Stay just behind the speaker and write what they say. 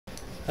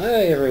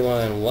Hi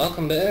everyone,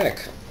 welcome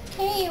back.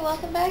 Hey,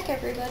 welcome back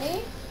everybody.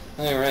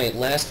 Alright,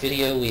 last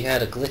video we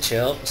had a glitch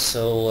out,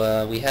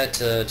 so we had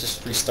to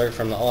just restart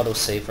from the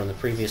autosave from the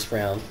previous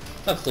round.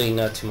 Luckily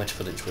not too much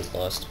footage was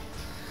lost.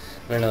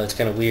 I don't know, it's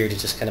kind of weird, it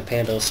just kind of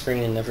panned off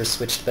screen and never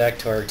switched back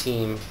to our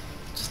team.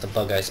 Just a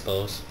bug, I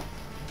suppose.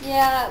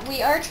 Yeah,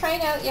 we are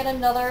trying out yet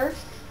another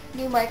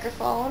new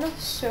microphone,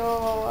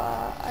 so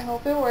I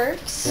hope it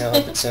works. Yeah, I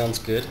hope it sounds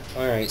good.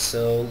 Alright,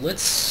 so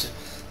let's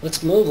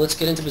move, let's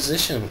get into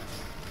position.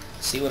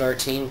 See what our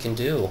team can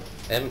do.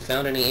 I haven't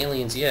found any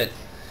aliens yet.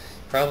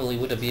 Probably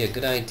would be a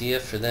good idea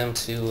for them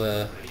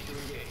to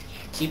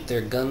keep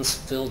their guns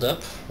filled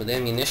up with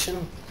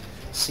ammunition.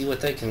 See what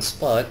they can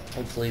spot.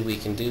 Hopefully we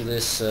can do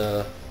this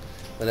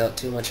without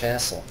too much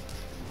hassle.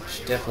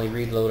 Should definitely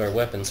reload our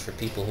weapons for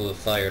people who have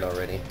fired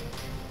already.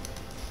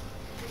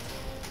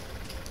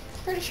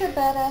 Pretty sure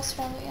Badass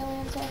found the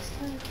aliens last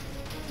time.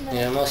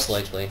 Yeah, most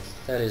likely.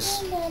 That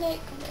is... And then it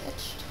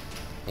glitched.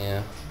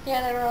 Yeah.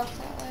 Yeah, they were off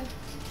that way.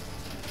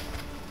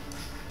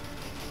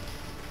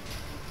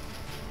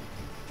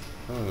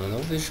 No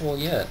visual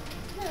yet.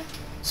 Yeah.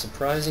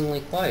 Surprisingly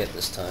quiet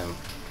this time.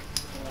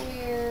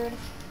 Weird.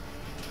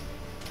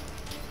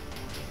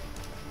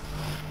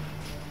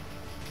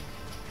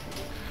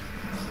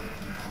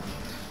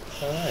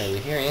 Alright, we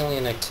hear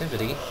alien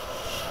activity.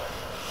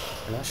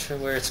 I'm not sure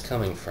where it's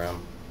coming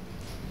from.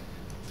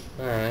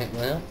 Alright,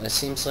 well, it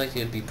seems like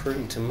it'd be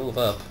prudent to move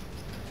up.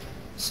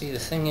 See, the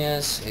thing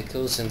is, it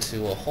goes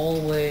into a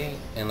hallway,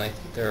 and I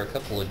think there are a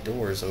couple of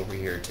doors over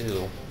here,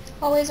 too.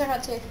 Hallways are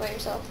not safe by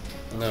yourself.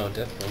 No,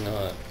 definitely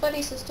not.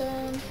 Buddy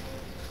system.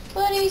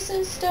 Buddy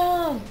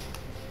system!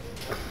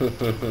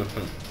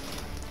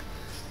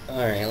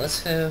 Alright,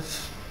 let's have...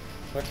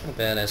 Where can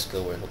Badass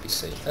go where he'll be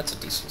safe? That's a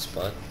decent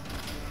spot.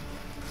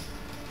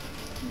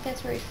 I think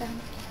that's where he found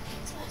the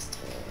aliens last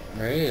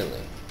time.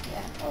 Really?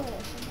 Yeah, over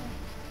there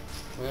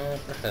somewhere.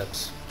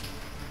 Perhaps.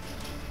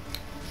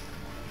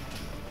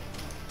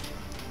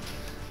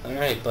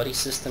 Alright, buddy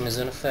system is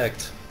in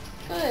effect.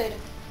 Good.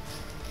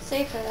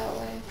 Safer that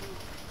way.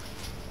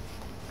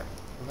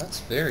 Well,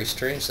 that's very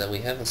strange that we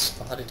haven't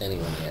spotted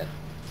anyone yet.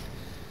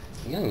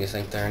 You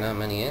think there are not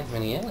many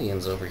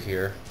aliens over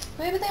here.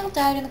 Maybe they all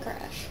died in the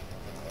crash.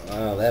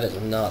 Oh, that is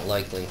not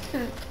likely.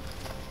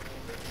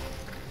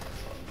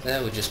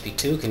 That would just be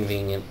too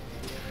convenient.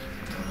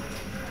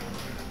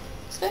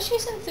 Especially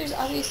since there's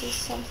obviously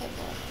something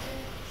left.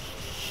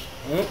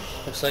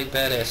 Oh, looks like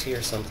Badass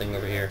hears something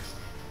over here.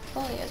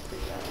 Oh, yeah, it's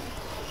pretty bad.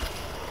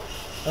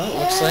 Oh,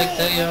 looks like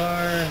they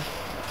are...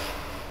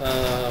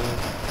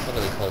 what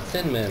do they call it?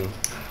 Thin men.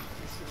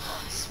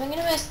 Swing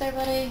and a miss there,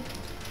 buddy.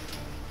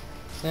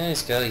 Yeah,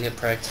 he's gotta get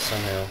practice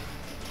somehow.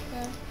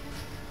 Yeah.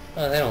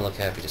 Oh, they don't look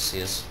happy to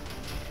see us.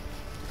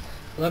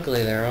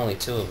 Luckily, there are only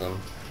two of them.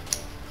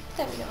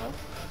 There we go.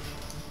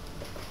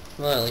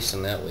 Well, at least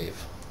in that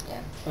wave.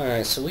 Yeah.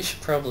 Alright, so we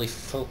should probably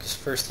focus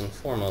first and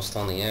foremost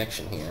on the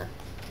action here.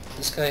 Does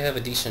this guy have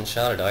a decent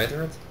shot at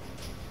either of them?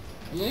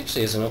 He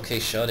actually has an okay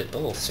shot at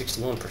both,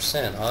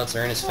 61%. Odds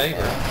are in his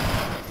favor.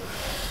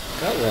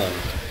 Got one.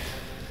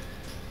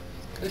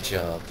 Good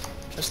job.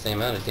 Just the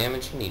amount of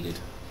damage you needed.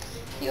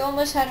 You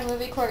almost had a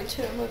movie quote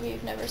to a movie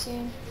you've never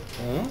seen.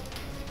 Hmm?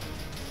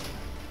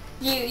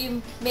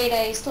 You made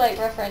a slight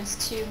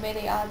reference to "May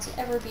the odds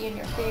ever be in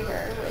your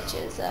favor," which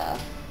is well,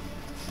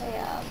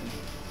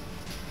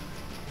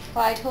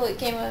 I totally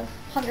Game of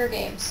Hunger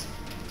Games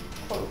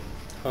quote.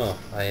 Huh,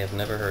 I have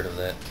never heard of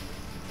that.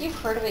 You've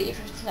heard of it,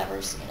 you've just never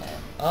seen it.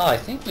 Ah, I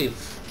think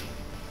we've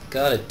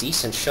got a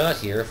decent shot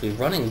here. If we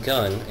run and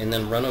gun and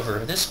then run over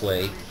this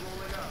way,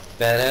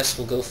 Badass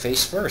will go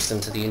face first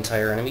into the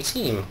entire enemy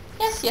team.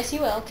 Yes, he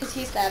will, because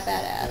he's that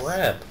badass.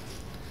 Crap.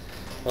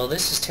 Well,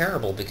 this is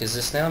terrible because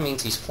this now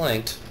means he's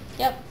flanked.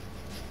 Yep.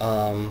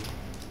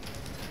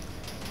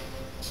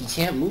 He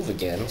can't move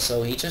again,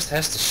 so he just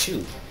has to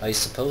shoot. I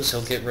suppose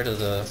he'll get rid of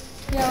the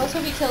Yeah, let's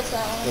hope he kills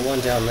that one. one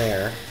down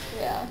there.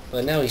 Yeah.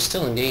 But now he's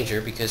still in danger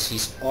because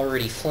he's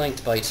already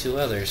flanked by two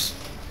others.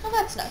 Well,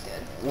 that's not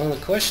good. Well, the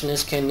question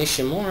is, can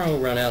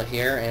Nishimuro run out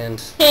here and...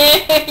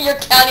 You're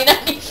counting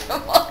on me for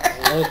more.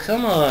 Oh,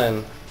 come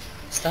on.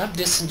 Stop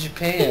dissing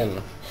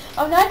Japan.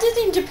 I'm not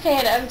dissing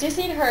Japan, I'm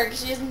dissing her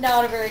because she's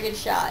not a very good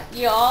shot.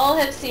 You all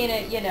have seen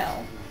it, you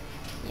know.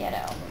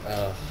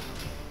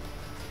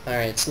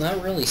 Alright, it's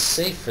not really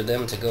safe for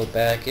them to go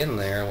back in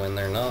there when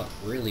they're not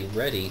really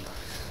ready.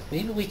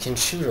 Maybe we can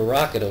shoot a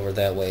rocket over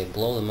that way,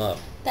 blow them up.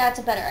 That's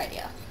a better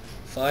idea.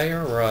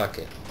 Fire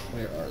rocket.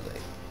 Where are they?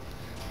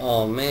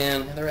 Oh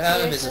man, they're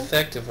out of his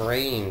effective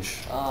range.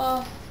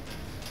 Oh.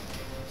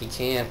 He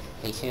can't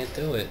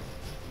do it.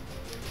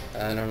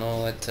 I don't know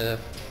what to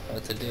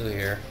do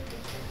here.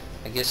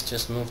 I guess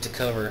just move to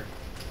cover.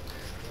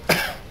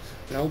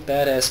 No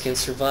Badass can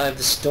survive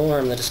the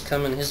storm that is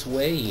coming his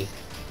way.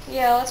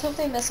 Yeah, let's hope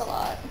they miss a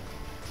lot.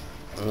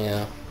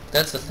 Yeah.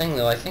 That's the thing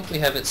though, I think we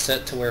have it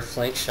set to where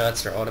flank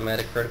shots are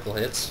automatic critical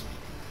hits.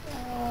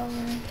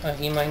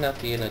 He might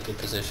not be in a good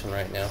position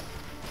right now.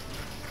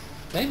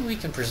 Maybe we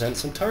can present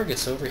some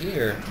targets over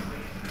here.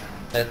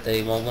 that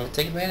they won't want to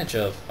take advantage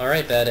of.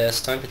 Alright,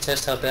 badass. Time to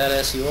test how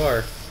badass you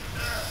are.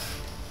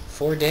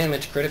 4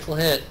 damage, critical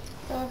hit.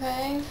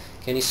 Okay.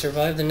 Can he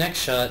survive the next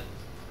shot?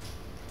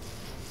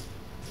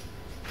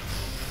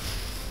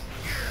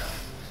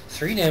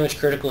 3 damage,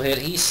 critical hit.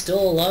 He's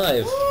still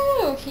alive.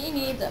 Woo! He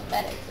needs a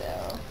medic,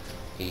 though.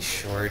 He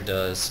sure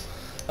does.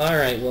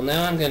 Alright, well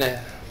now I'm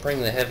gonna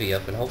bring the heavy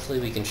up and hopefully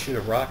we can shoot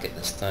a rocket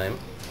this time.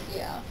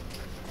 Yeah.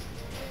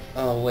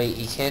 Oh wait,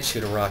 he can't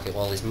shoot a rocket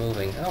while he's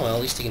moving. Oh well,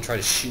 at least he can try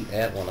to shoot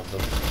at one of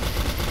them.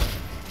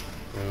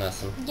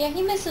 Nothing. Yeah,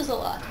 he misses a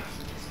lot.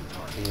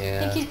 Yeah. I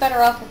think he's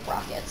better off with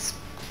rockets.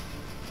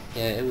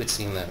 Yeah, it would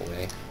seem that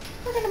way.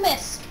 We're gonna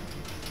miss.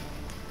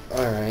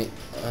 Alright,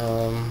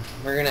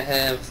 we're gonna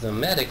have the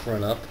medic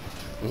run up,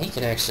 and he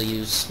can actually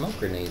use smoke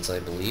grenades, I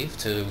believe,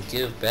 to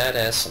give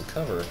Badass some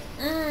cover.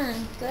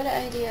 Good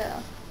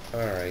idea.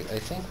 Alright, I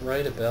think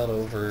right about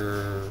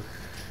over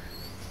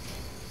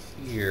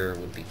here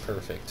would be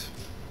perfect.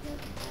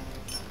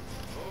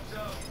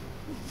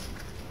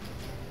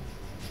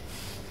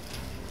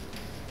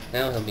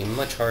 Now he'll be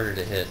much harder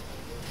to hit.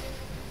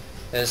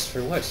 As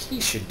for what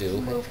he should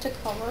do... Move to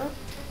cover?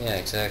 Yeah,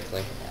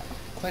 exactly. Yeah.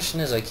 Question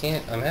is,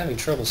 I'm having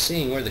trouble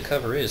seeing where the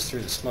cover is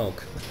through the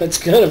smoke. That's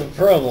kind of a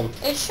problem.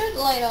 It should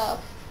light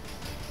up.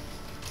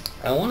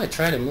 I want to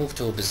try to move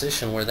to a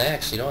position where they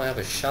actually don't have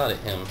a shot at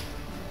him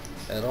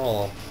at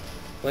all.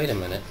 Wait a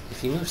minute.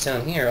 If he moves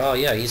down here, oh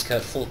yeah, he's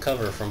got full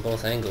cover from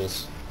both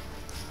angles.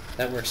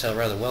 That works out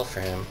rather well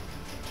for him.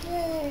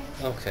 Yay.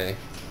 Okay.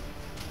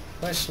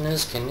 Question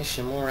is, can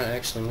Nishimura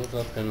actually move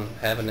up and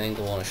have an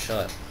angle on a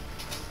shot?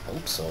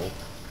 Hope so.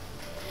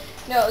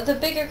 No, the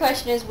bigger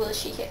question is, will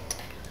she hit?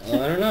 I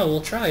don't know,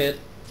 we'll try it.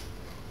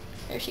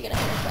 Or is she gonna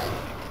hit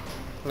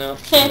No,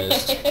 she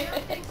missed.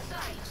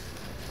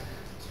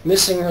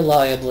 Missing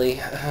reliably.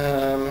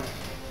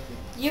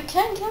 You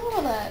can count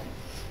on that.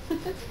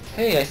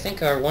 Hey, I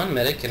think our one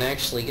medic can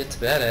actually get to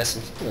Badass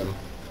and heal him.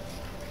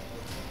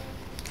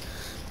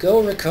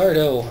 Go,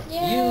 Ricardo!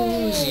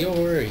 Yay! Use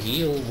your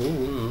heal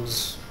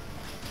wounds.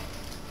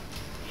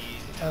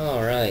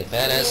 Alright,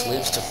 Badass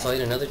lives to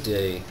fight another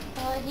day.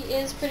 He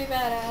is pretty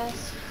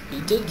badass. He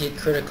did get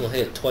critical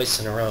hit twice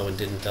in a row and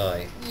didn't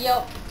die.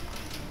 Yup.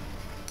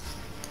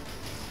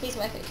 He's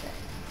my favorite.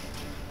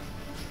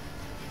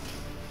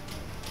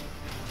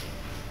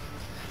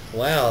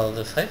 Wow,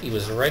 the heavy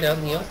was right out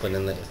in the open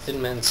and the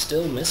Thin Man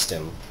still missed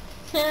him.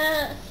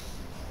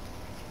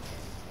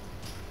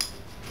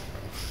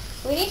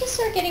 We need to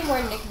start getting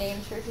more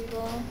nicknames for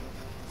people.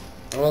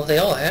 Well, they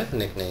all have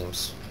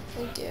nicknames.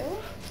 They do?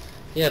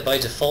 Yeah, by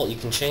default you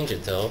can change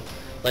it though.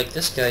 Like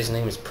this guy's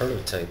name is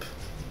Prototype.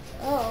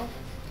 Oh.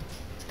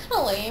 It's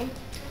kinda lame.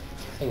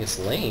 I think it's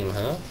lame,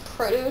 huh?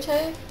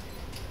 Prototype?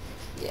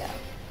 Yeah.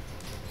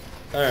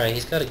 Alright,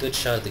 he's got a good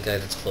shot at the guy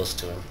that's close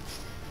to him.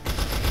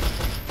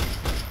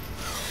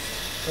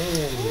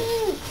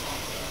 Boom.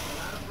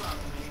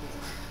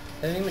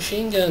 Heavy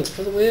machine guns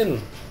for the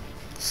win.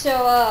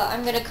 So,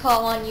 I'm gonna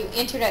call on you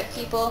internet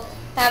people.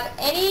 Have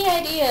any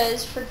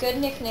ideas for good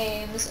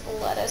nicknames,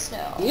 let us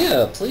know.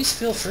 Yeah, please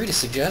feel free to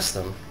suggest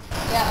them.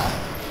 Yeah.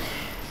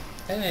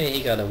 Hey,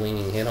 he got a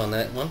winging hit on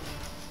that one.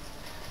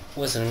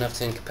 Wasn't enough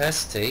to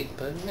incapacitate,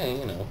 but, hey,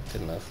 you know,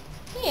 good enough.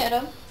 He hit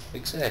him.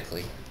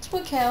 Exactly. That's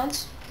what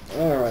counts.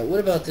 Alright, what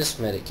about this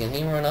medic? Can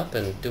he run up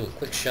and do a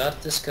quick shot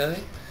at this guy?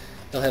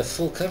 He'll have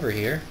full cover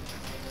here.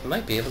 He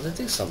might be able to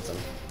do something.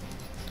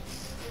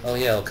 Oh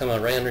yeah, I'll come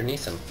out right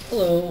underneath him.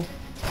 Hello!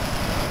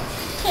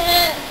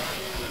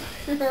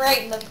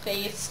 Right in the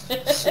face.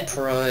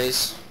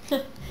 Surprise.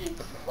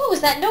 What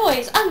was that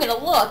noise? I'm gonna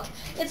look.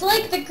 It's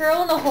like the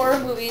girl in the horror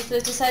movies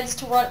that decides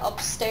to run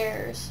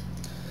upstairs.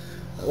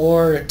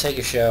 Or take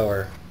a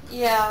shower.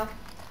 Yeah.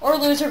 Or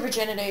lose her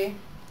virginity.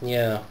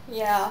 Yeah.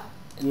 Yeah.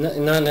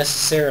 Not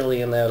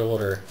necessarily in that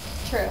order.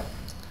 True.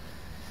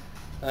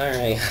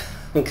 Alright,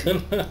 I'm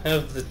gonna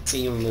have the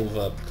team move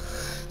up.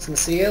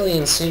 Since the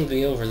aliens seem to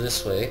be over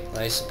this way,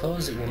 I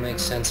suppose it will make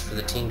sense for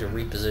the team to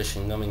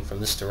reposition coming from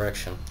this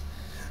direction.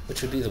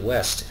 Which would be the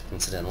west,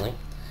 incidentally.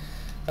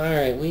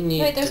 Alright, we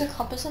need... Wait, there's a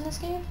compass in this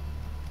game?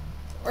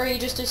 Or are you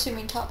just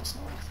assuming top is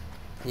north?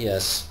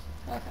 Yes.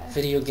 Okay.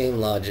 Video game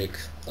logic.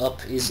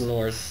 Up is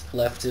north,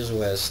 left is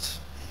west,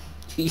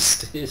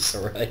 east is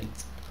right,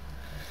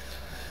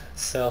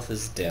 south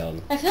is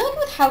down. I feel like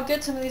with how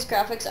good some of these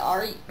graphics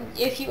are,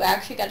 if you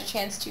actually got a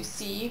chance to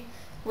see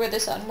where the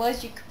sun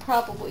was, you could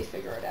probably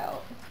figure it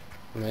out.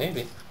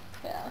 Maybe.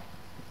 Yeah.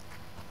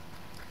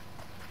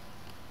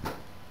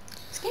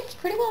 This game's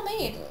pretty well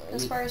made,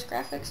 as far as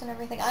graphics and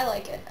everything. I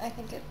like it. I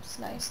think it's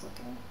nice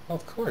looking.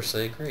 Of course,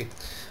 I agree.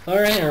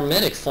 Alright, our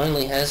medic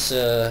finally has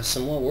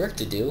some more work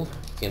to do.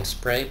 He can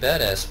spray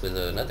Badass with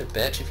another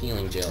batch of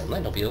healing gel, and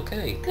that'll be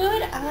okay.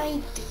 Good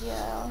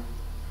idea.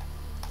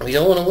 We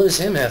don't want to lose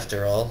him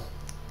after all.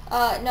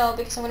 No,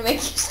 because I'm gonna make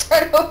you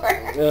start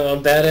over.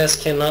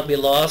 Badass cannot be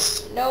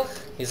lost. Nope.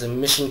 He's a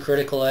mission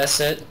critical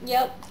asset.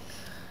 Yep.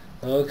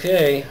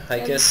 Okay, I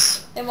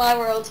guess... In my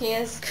world, he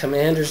is.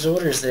 Commander's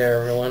orders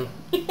there, everyone.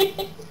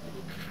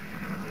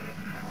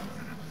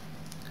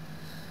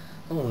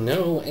 Oh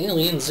no,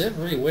 aliens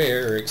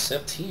everywhere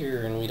except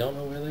here, and we don't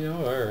know where they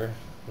are.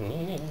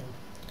 Yeah.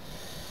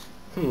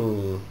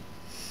 Well,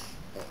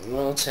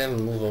 let's have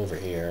him move over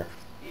here.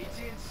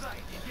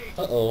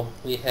 Uh-oh,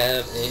 we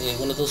have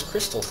one of those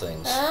crystal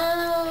things.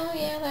 Oh,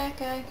 yeah, that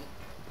guy.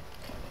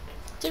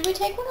 Did we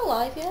take one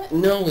alive yet?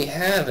 No, we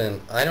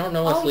haven't. I don't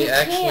know if we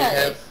actually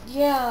have...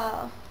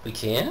 Yeah. We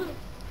can?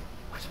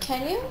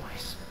 Can you?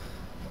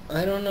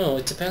 I don't know.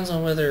 It depends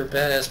on whether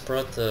Badass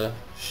brought the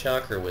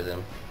shocker with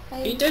him.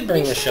 He did I'm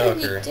bring the pretty sure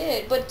shocker. He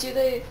did, but do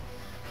they...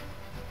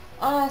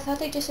 Oh, I thought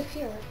they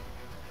disappeared.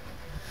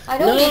 I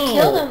know when you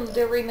kill them,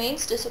 their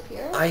remains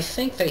disappear. I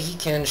think that he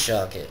can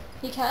shock it.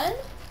 He can?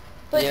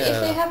 But yeah.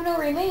 if they have no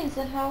remains,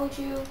 then how would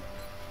you...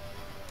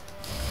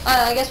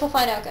 I guess we'll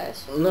find out,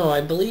 guys. No,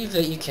 I believe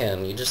that you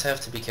can. You just have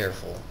to be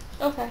careful.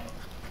 Okay.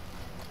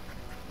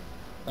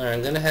 Alright,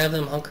 I'm gonna have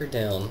them hunker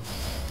down.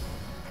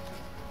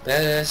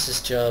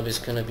 Badass's job is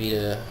gonna be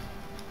to...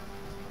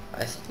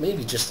 I think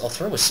maybe just... I'll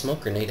throw a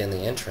smoke grenade in the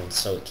entrance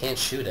so it can't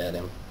shoot at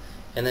him.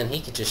 And then he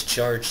could just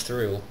charge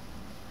through.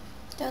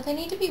 Don't they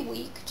need to be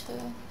weak,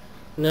 too?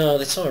 No,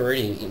 it's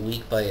already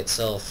weak by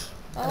itself.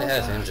 I'm gonna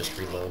have him just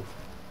reload.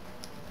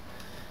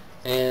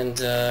 And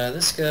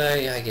this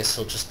guy, I guess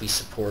he'll just be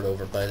support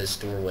over by this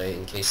doorway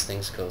in case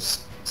things go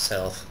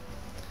south.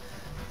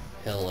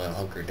 He'll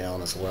hunker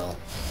down as well.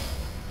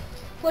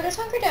 What does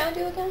hunker down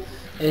do again?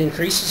 It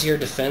increases your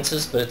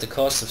defenses, but at the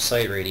cost of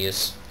sight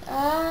radius.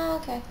 Ah,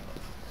 okay.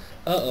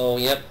 Uh-oh,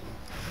 yep.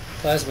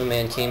 Plasma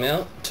Man came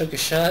out, took a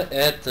shot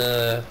at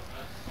the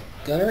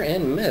gunner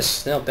and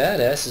missed. Now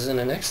Badass is in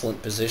an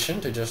excellent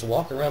position to just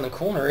walk around the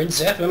corner and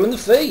zap him in the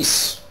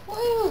face.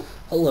 Woo!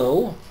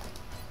 Hello.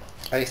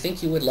 I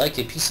think you would like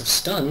a piece of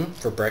stun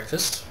for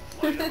breakfast.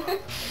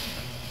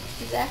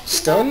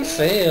 Stun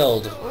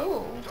failed.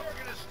 Ooh.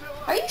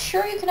 Are you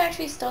sure you can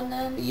actually stun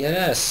them?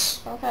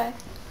 Yes. Okay.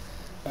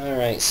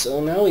 Alright,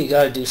 so now we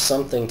gotta do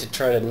something to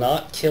try to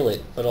not kill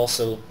it, but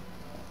also,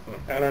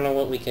 I don't know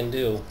what we can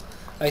do.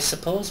 I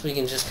suppose we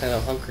can just kind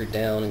of hunker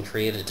down and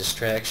create a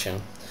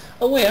distraction.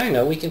 Oh wait, I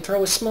know, we can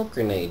throw a smoke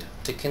grenade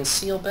to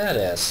conceal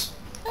Badass.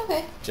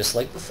 Okay. Just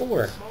like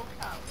before.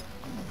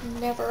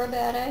 Never a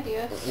bad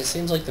idea. It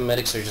seems like the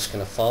medics are just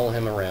going to follow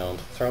him around,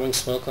 throwing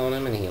smoke on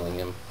him and healing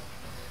him.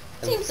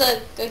 Seems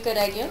like a good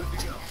idea.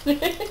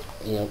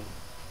 Yep.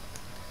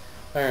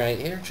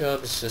 Alright, your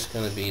job is just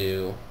going to be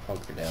to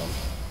hunker down.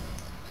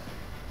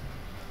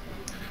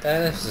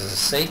 That is as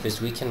safe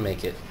as we can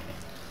make it.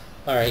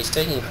 Alright, he's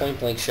taking a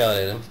point-blank shot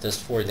at him.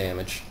 Does 4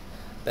 damage.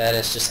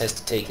 Badass just has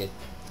to take it,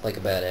 like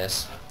a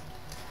badass.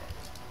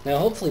 Now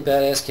hopefully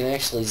Badass can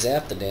actually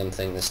zap the damn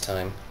thing this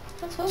time.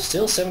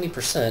 Still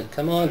 70%.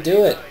 Come on,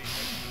 do it!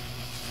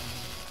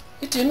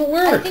 It didn't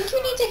work! I think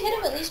you need to hit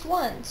him at least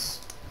once.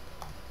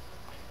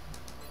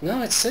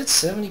 No, it said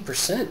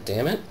 70%,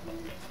 damn it.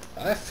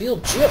 I feel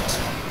gypped.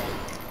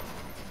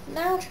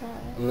 Now try.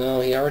 No,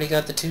 he already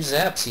got the 2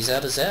 zaps. He's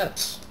out of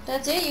zaps.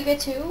 That's it? You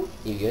get 2?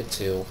 You get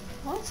 2.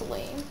 That's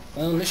lame.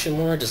 Well,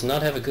 Nishimura does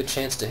not have a good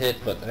chance to hit,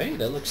 but hey,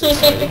 that looks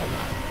exciting.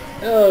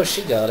 Oh,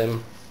 she got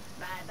him.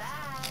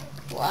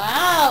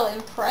 Wow,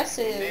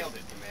 impressive. Nailed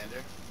it,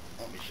 Commander.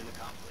 Mission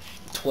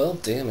accomplished.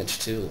 12 damage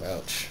too,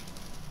 ouch.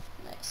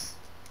 Nice.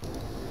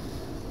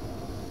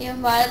 You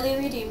mildly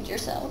redeemed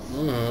yourself.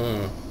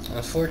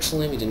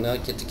 Unfortunately, we did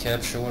not get to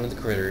capture one of the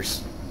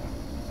critters.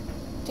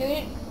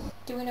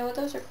 Do we know what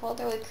those are called?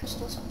 They're like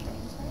crystal something, right?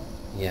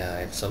 Yeah, I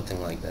have something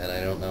like that,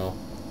 I don't know.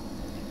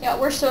 Yeah,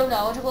 we're so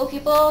knowledgeable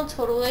people,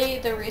 totally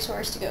the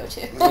resource to go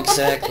to.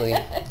 Exactly.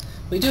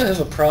 We do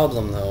have a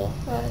problem though.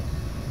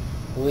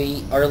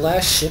 What? Our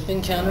last ship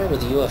encounter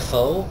with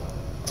UFO...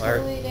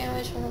 Totally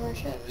damaged one of our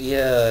ships.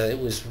 Yeah, it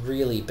was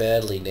really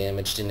badly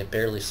damaged and it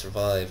barely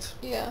survived.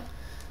 Yeah.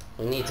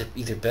 We need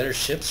either better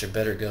ships or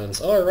better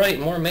guns. Alright,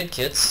 more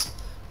medkits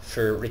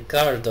for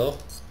Ricardo.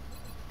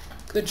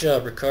 Good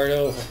job,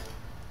 Ricardo.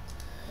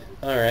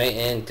 Alright,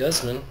 and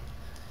Guzman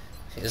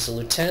is a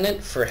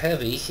lieutenant for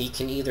heavy. He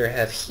can either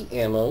have heat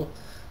ammo,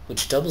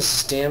 which doubles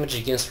his damage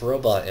against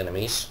robot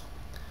enemies,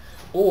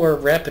 or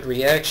rapid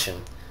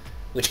reaction,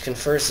 which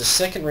confers the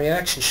second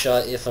reaction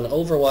shot if an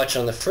overwatch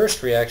on the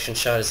first reaction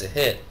shot is a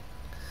hit.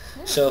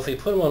 So if we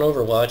put him on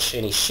overwatch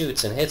and he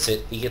shoots and hits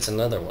it, he gets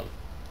another one.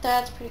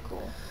 That's pretty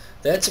cool.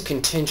 That's a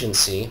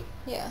contingency.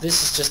 Yeah.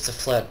 This is just a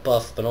flat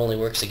buff, but only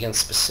works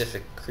against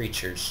specific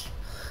creatures.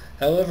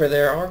 However,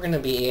 there are going to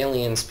be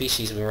alien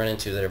species we run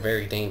into that are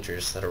very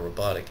dangerous, that are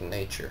robotic in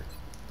nature.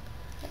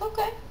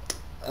 Okay.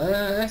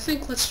 I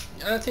think let's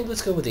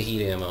go with the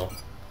heat ammo.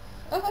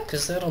 Okay.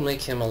 Because that'll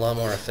make him a lot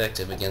more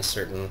effective against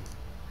certain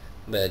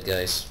bad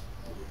guys.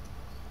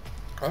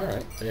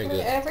 Alright, very good.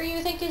 Whatever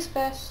you think is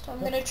best. I'm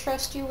gonna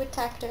trust you with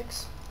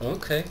tactics.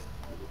 Okay.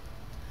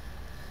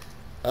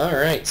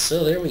 Alright,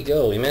 so there we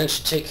go. We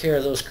managed to take care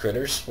of those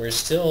critters. We're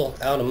still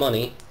out of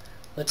money.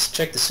 Let's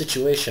check the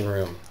situation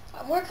room.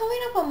 We're coming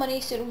up on money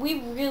soon.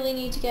 We really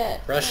need to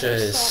get Russia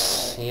is...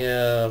 satellite.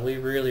 Yeah, we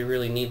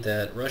really need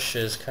that. Russia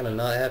is kind of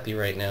not happy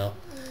right now.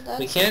 That's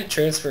We can't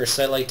transfer a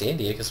satellite to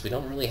India because we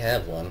don't really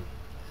have one.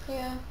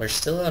 Yeah. We're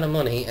still out of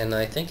money, and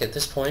I think at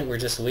this point we're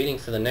just waiting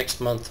for the next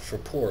month's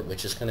report,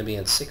 which is going to be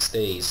in 6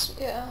 days.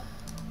 Yeah.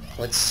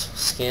 Let's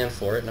scan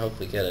for it and hope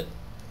we get it.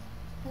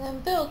 And then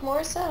build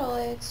more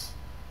satellites.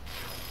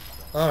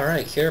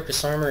 Alright,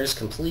 Carapace armor is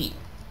complete.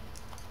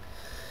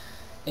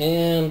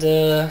 And,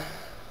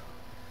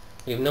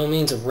 we have no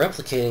means of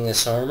replicating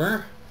this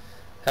armor.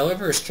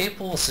 However, it's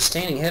capable of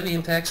sustaining heavy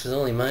impacts with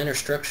only minor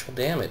structural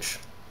damage.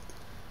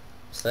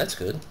 So that's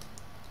good.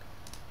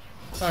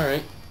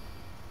 Alright.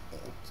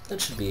 That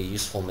should be a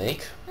useful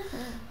make.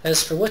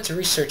 As for what to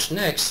research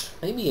next,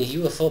 maybe a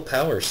UFO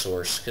power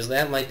source, because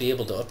that might be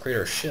able to upgrade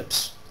our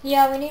ships.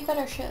 Yeah, we need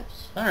better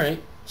ships.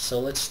 Alright, so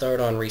let's start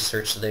on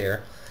research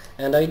there.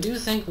 And I do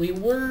think we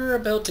were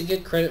about to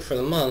get credit for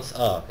the month.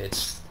 Ah,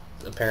 it's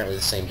apparently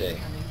the same day.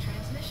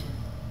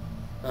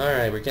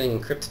 Alright, we're getting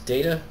encrypted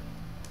data.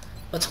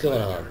 What's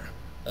going on?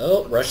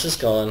 Oh, Russia's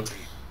gone.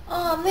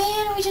 Oh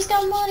man, we just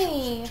got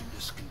money.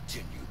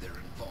 Discontinue their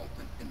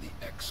involvement in the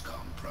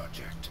XCOM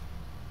project.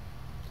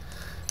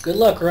 Good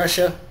luck,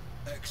 Russia.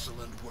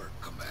 Excellent work,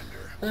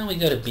 Commander. Well, we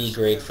got a B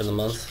grade for the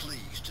month.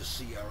 Pleased to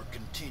see our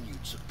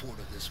continued support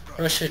of this project.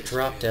 Russia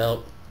dropped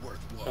out.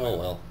 Worthwhile. Oh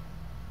well.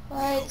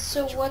 Alright,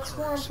 so what's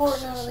more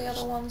important out of the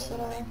other ones that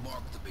are...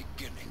 Mark the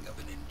beginning of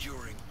an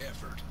enduring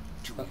effort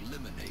to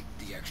eliminate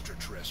the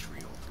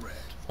extraterrestrial threat.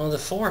 Well, the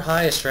 4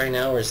 highest right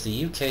now is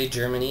the UK,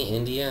 Germany,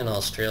 India, and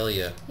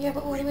Australia. Yeah,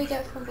 but what do we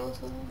get from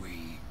both of them?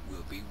 We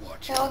will be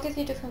watching. Yeah, I'll give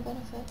you different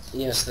benefits.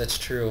 Yes, that's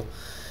true.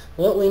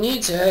 What we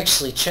need to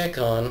actually check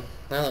on,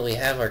 now that we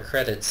have our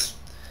credits,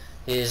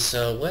 is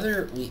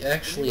whether we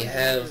actually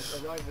have...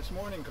 Arrived this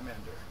morning, Commander.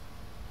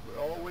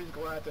 We're always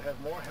glad to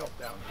have more help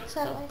down here.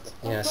 Satellites.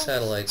 Yeah,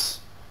 satellites.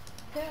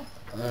 Yeah.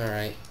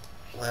 Alright.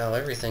 Wow,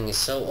 everything is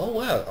so... Oh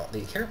wow,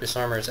 the Carapace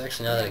armor is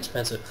actually not that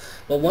expensive.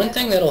 But one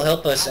thing that'll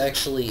help us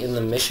actually in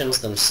the missions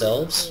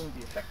themselves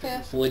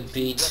Yeah. would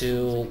be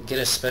to get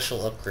a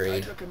special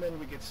upgrade. I recommend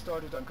we get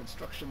started on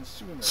construction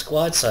sooner.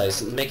 Squad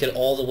size, make it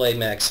all the way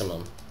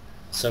maximum.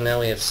 So now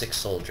we have 6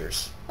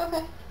 soldiers.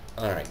 Okay.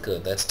 Alright,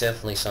 good. That's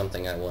definitely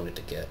something I wanted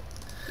to get.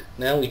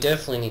 Now we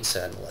definitely need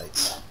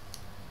satellites.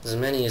 As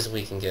many as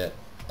we can get.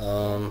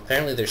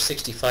 Apparently there's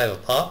 65 a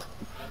pop.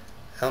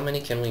 How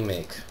many can we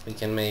make? We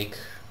can make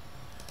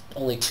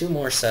only 2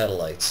 more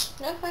satellites.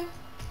 Okay.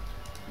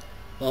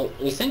 Well,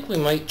 we think we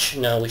might...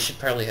 No, we should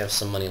probably have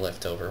some money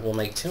left over. We'll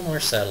make 2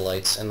 more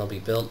satellites, and they'll be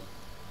built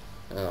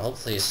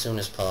hopefully as soon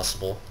as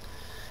possible.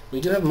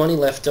 We do have money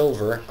left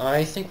over.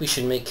 I think we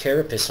should make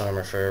Carapace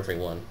armor for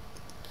everyone.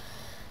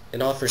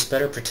 It offers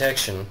better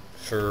protection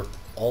for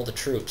all the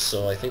troops,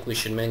 so I think we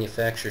should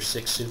manufacture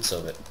 6 suits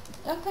of it.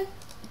 Okay.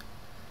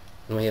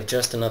 And we have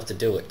just enough to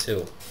do it,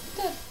 too.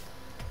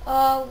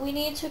 Good. We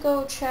need to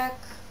go check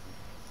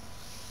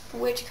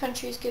which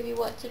countries give you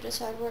what to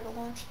decide where to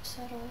launch the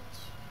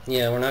satellites.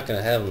 Yeah, we're not going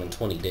to have them in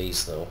 20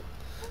 days, though.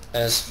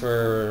 As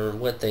for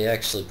what they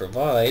actually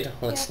provide,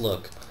 let's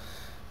look.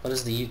 What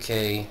is the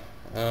UK...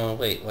 Oh,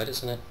 wait, why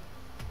doesn't it...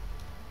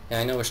 Yeah,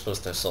 I know we're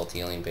supposed to assault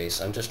the alien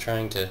base. I'm just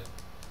trying to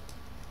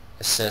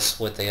assess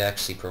what they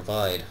actually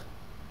provide.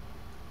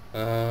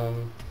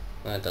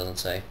 That doesn't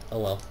say. Oh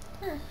well.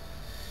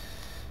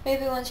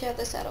 Maybe once you have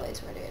the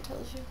satellites ready, it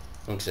tells you.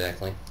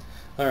 Exactly.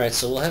 Alright,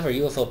 so we'll have our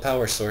UFO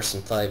power source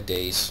in 5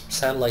 days,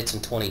 satellites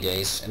in 20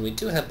 days, and we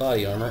do have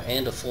body armor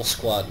and a full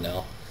squad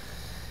now.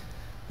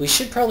 We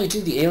should probably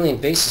do the alien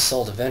base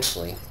assault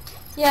eventually.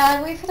 Yeah,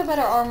 I'd wait for the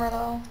better armor,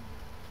 though.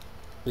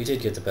 We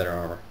did get the better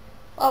armor.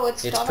 Oh,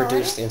 it's done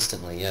produced already?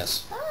 instantly,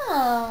 yes.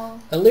 Oh.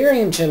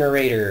 Illyrium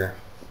generator.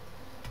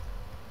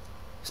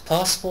 It's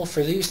possible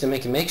for these to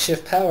make a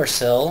makeshift power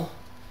cell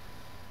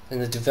in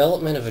the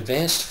development of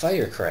advanced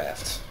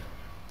fightercraft.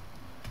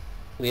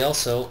 We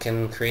also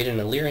can create an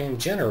Illyrium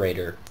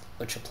generator,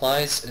 which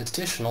applies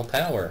additional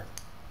power.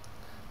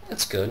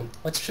 That's good.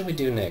 What should we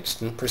do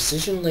next?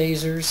 Precision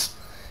lasers,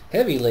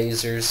 heavy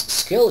lasers,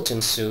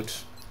 skeleton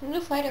suit, New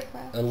fighter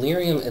craft.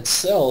 Illyrium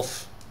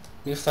itself,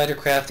 new fighter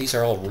craft. These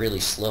are all really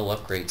slow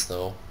upgrades,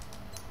 though.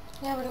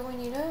 Yeah, but do we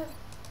need it?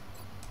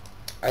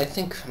 I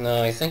think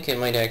it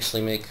might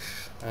actually make,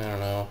 I don't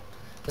know.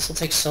 This will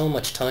take so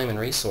much time and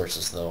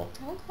resources, though.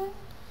 Okay.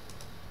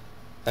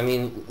 I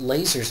mean,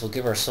 lasers will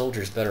give our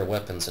soldiers better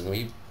weapons, and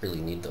we really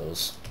need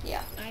those.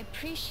 Yeah. I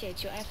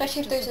appreciate your efforts.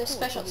 Especially if there's a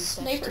support special the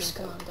research sniper team,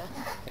 scope. Commander.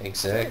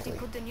 Exactly. They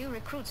put the new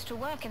recruits to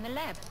work in the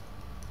lab.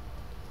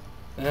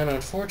 And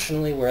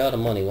unfortunately, we're out of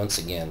money once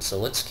again, so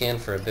let's scan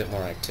for a bit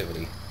more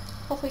activity.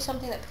 Hopefully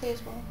something that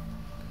pays well.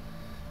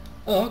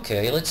 Oh,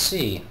 okay, let's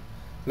see.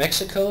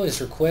 Mexico is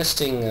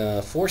requesting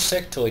 4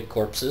 sectoid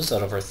corpses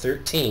out of our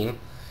 13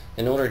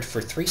 in order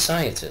for 3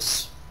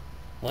 scientists.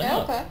 Why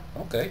not? Okay.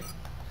 Okay.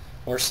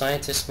 More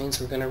scientists means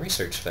we're going to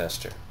research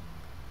faster.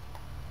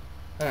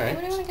 Alright.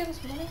 Anybody want to give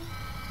us money?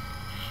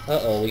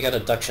 Uh-oh, we got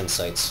abduction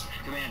sites.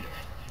 Commander,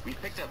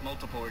 we've picked up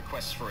multiple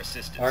requests for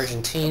assistance.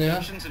 Argentina,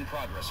 Missions in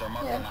progress are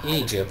marked on the high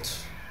Egypt,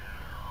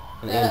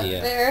 and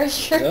India.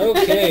 There's your...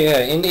 Okay,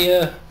 yeah,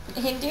 India.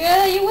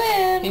 India, you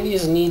win!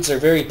 India's needs are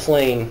very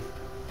plain,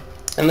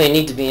 and they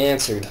need to be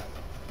answered.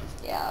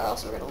 Yeah,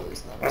 else we're gonna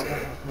lose them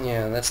too.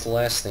 Yeah, that's the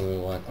last thing we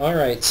want.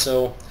 Alright,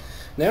 so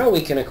now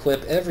we can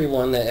equip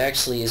everyone that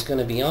actually is going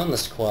to be on the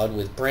squad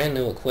with brand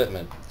new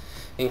equipment.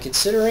 And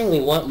considering we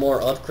want more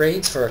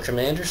upgrades for our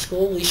commander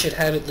school, we should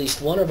have at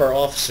least one of our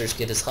officers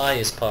get as high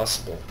as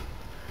possible.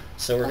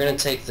 So we're going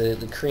to take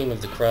the cream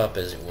of the crop,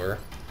 as it were.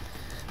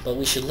 But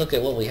we should look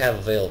at what we have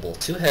available.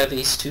 2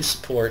 heavies, 2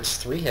 supports,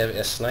 3 heavy,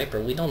 a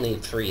sniper. We don't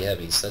need 3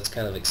 heavies. That's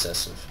kind of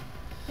excessive.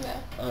 Yeah.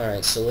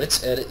 Alright, so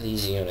let's edit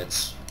these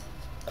units.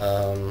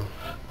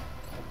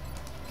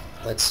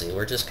 Let's see,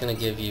 we're just going to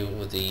give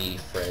you the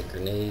frag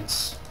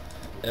grenades.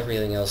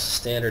 Everything else is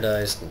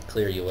standardized and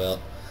clear you out.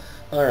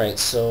 Alright,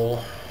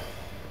 so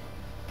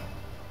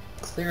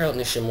clear out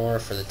Nishimura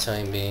for the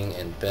time being,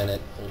 and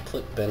Bennett. We'll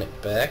put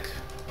Bennett back.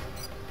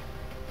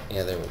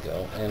 Yeah, there we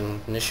go.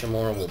 And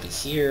Nishimura will be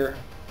here.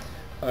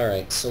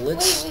 Alright, so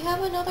let's... Wait, we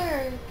have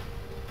another...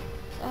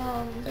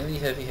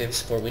 Heavy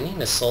support. We need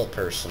an assault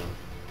person.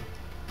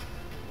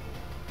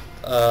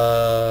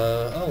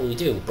 Oh, we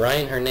do.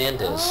 Brian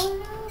Hernandez. Oh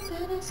no,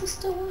 Dennis is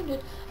still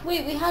wounded.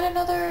 Wait, we had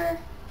another,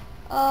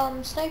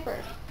 sniper.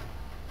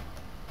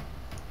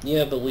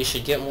 Yeah, but we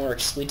should get more...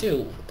 We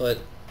do, but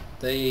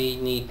they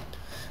need...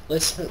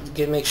 Let's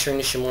make sure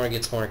Nishimura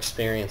gets more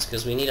experience,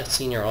 because we need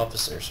senior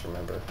officers,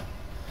 remember?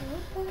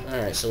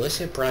 Alright, so let's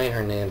hit Brian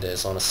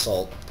Hernandez on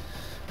assault.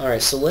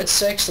 Alright, so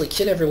let's actually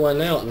kit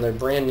everyone out in their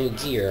brand new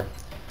gear.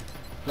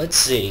 Let's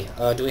see.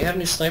 Do we have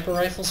new sniper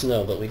rifles?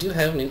 No, but we do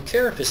have new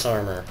carapace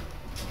armor.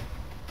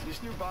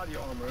 This new body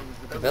armor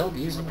was Developed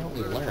using what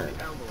we learned.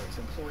 alloys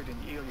employed in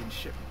the alien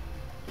ship.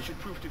 It should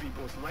prove to be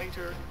both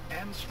lighter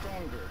and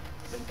stronger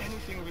than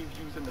anything we've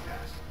used in the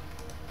past.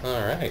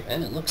 Alright,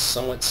 and it looks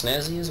somewhat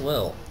snazzy as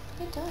well.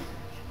 It does.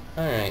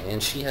 Alright,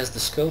 and she has the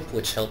scope,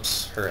 which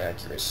helps her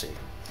accuracy.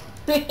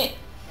 I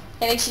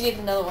think she needs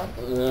another one.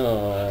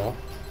 Oh,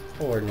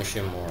 poor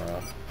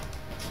Nishimura.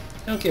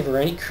 Don't give her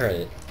any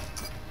credit.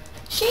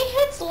 She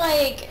hits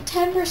like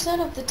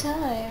 10% of the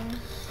time.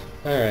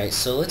 Alright,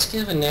 so let's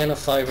give a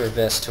nanofiber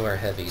vest to our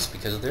heavies,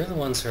 because they're the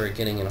ones who are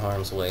getting in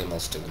harm's way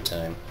most of the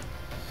time.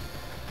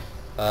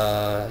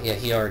 Yeah,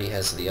 he already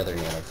has the other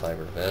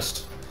nanofiber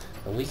vest.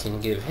 But we can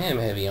give him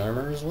heavy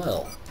armor as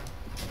well.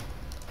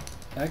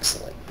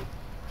 Excellent.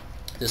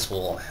 This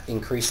will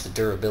increase the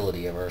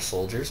durability of our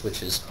soldiers,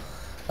 which is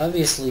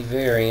obviously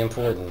very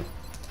important.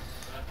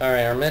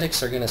 Alright, our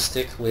medics are going to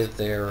stick with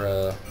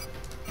their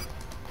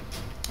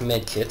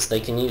med kits. They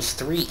can use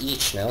 3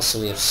 each now, so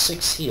we have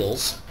 6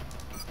 heals.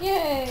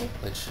 Yay!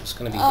 Which is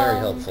going to be very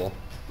helpful.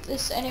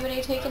 Is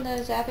anybody taking the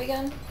zappy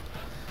gun?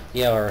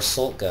 Yeah, our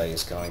assault guy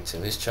is going to.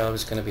 His job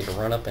is going to be to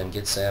run up and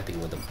get zappy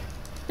with him.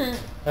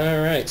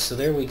 Alright, so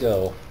there we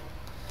go.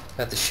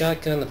 Got the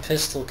shotgun, the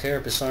pistol,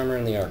 carapace armor,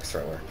 and the arc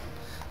thrower.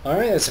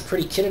 Alright, that's a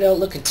pretty kitted out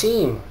looking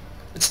team.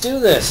 Let's do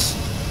this!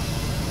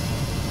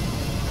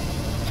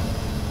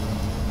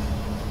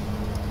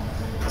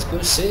 Let's go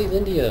save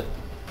India.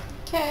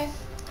 Okay.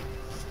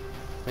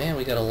 Man,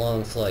 we got a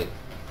long flight.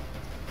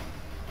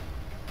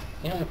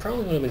 You know, it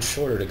probably would have been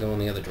shorter to go in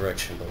the other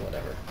direction, but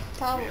whatever.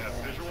 Probably. We have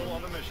visual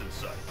on the mission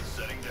site.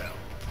 Setting down.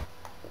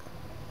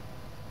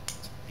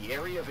 The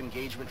area of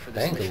engagement for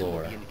this mission will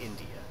be in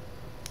India.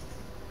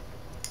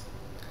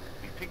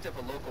 We picked up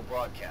a local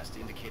broadcast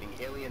indicating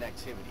alien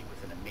activity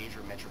within a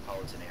major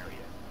metropolitan area.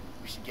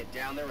 We should get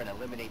down there and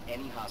eliminate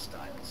any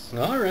hostiles.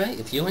 Alright,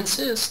 if you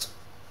insist.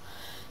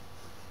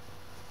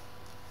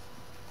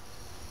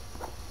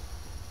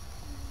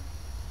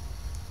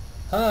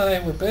 Hi,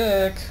 we're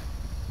back.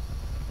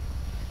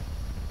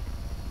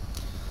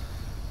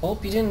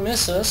 Hope you didn't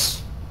miss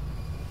us.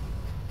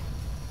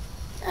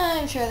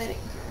 I'm sure they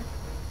didn't care.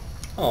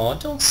 Aw,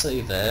 don't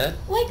say that.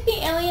 Like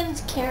the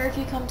aliens care if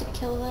you come to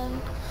kill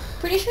them.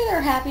 Pretty sure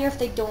they're happier if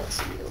they don't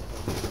see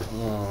you.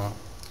 Aw.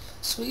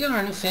 So we got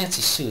our new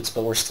fancy suits,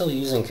 but we're still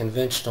using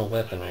conventional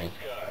weaponry.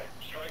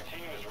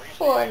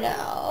 For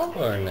now.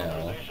 For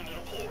now.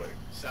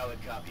 Solid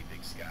copy,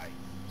 Big Sky.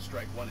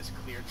 Strike 1 is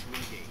clear to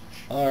engage.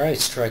 Alright,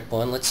 Strike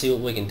 1, let's see what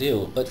we can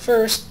do. But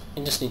first,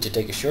 we just need to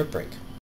take a short break.